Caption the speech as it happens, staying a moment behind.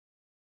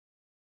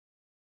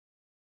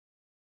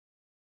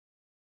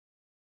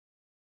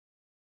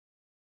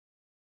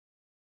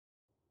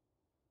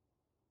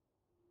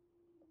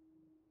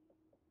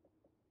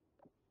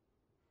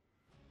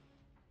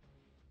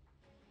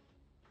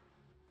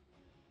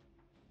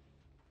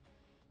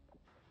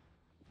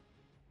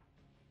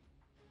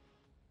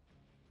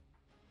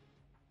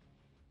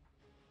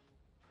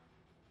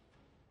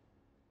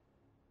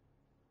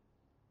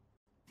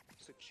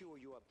Secure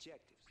your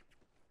objectives.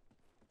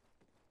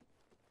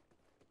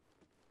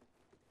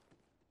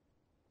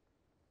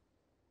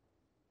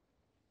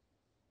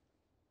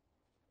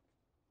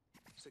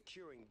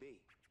 Securing B.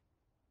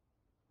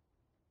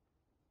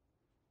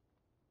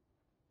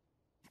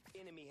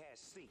 Enemy has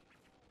C.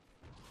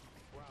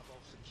 Bravo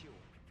secure.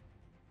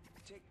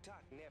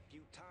 Tick-tock,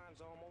 nephew.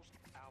 Time's almost.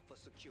 Alpha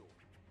secure.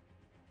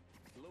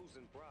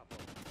 Losing Bravo.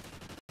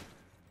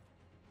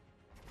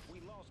 We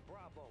lost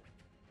Bravo.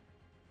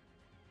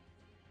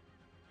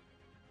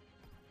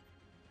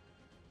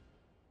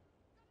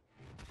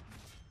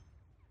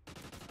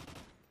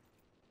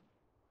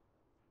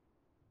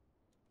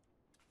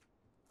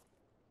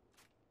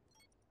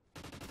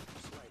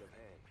 Sleight of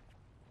hand.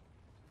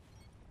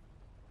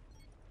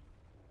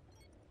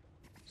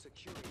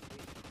 Securing B.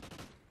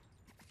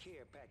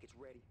 Care package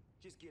ready.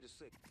 Just get a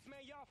sec. Man,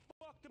 y'all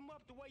fucked them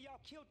up the way y'all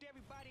killed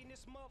everybody in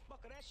this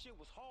motherfucker. That shit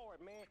was hard,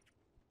 man.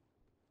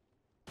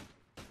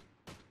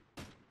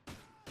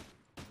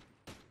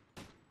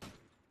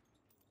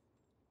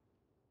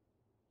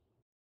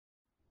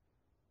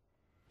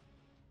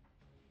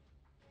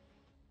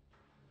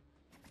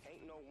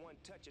 Ain't no one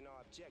touching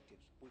our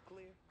objectives. We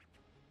clear?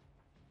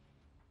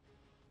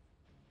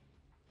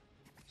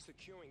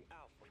 Securing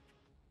Alpha.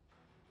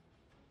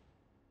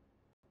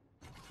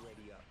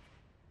 Ready up.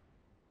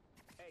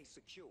 A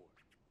secure.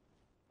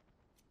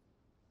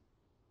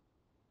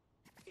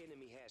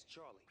 Enemy has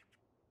Charlie.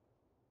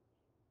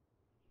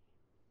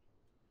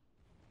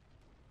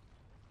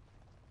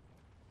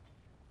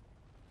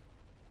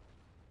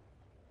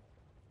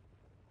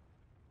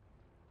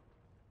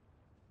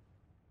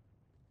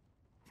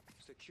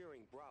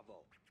 Securing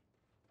Bravo.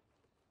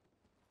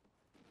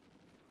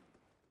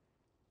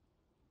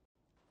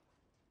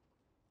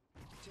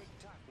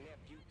 Tick-tock,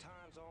 nephew.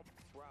 Time's on.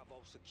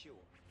 Bravo secure.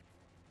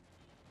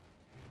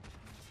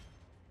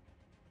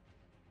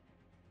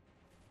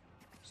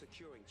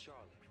 Securing Charlie.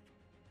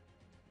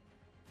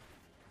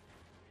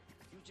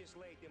 You just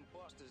laid them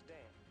busters down,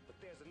 but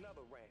there's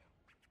another round.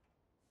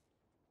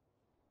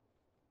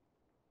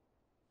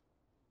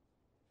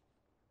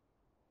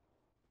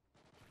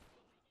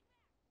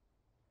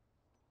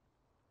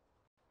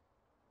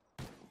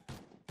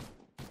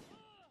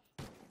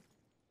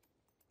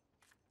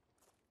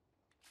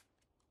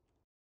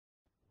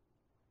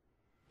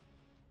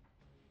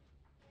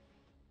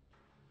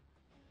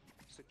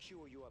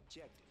 Secure your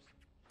objectives.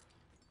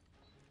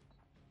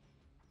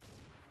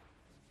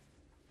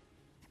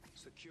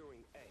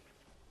 Securing A.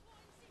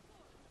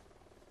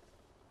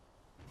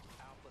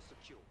 Alpha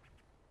secure.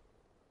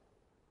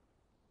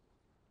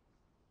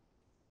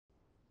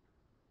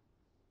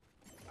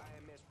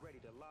 IMS ready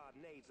to lob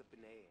nades up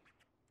in the air.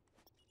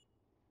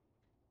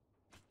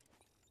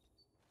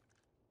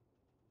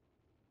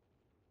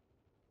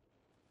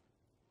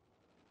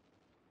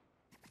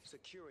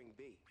 Securing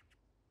B.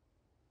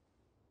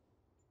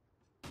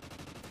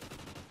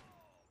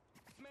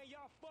 Man,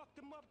 y'all fucked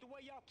them up the way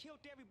y'all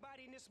killed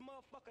everybody in this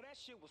motherfucker. That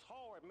shit was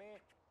hard, man.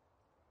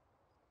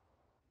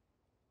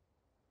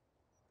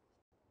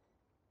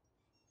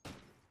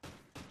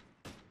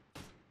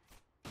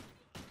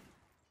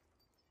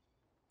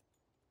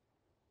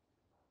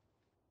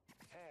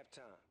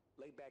 Halftime.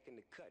 Lay back in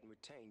the cut and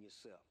retain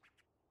yourself.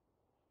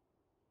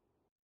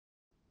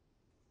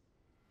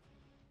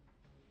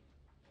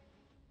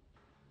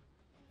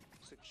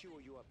 Secure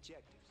your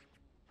objectives.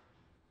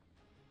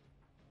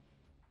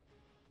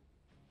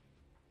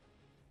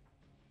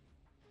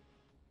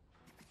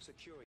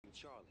 Securing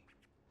Charlie.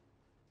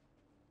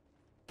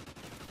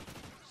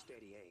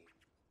 Steady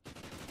aim.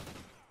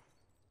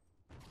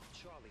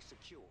 Charlie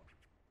secure.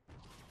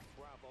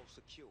 Bravo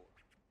secure.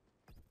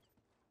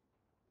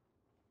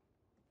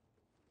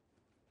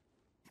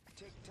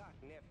 Tick-tock,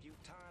 nephew.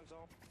 Time's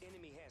on.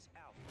 Enemy has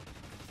Alpha.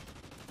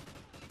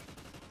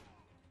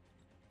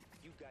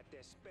 You got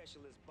that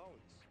specialist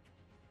bonus.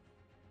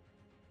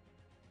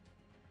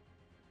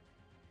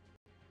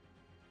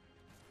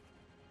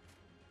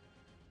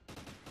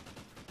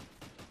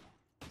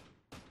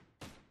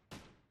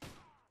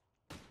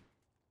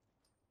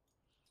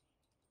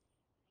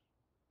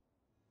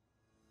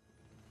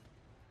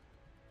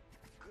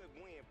 Good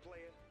win,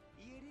 player.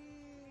 It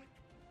is.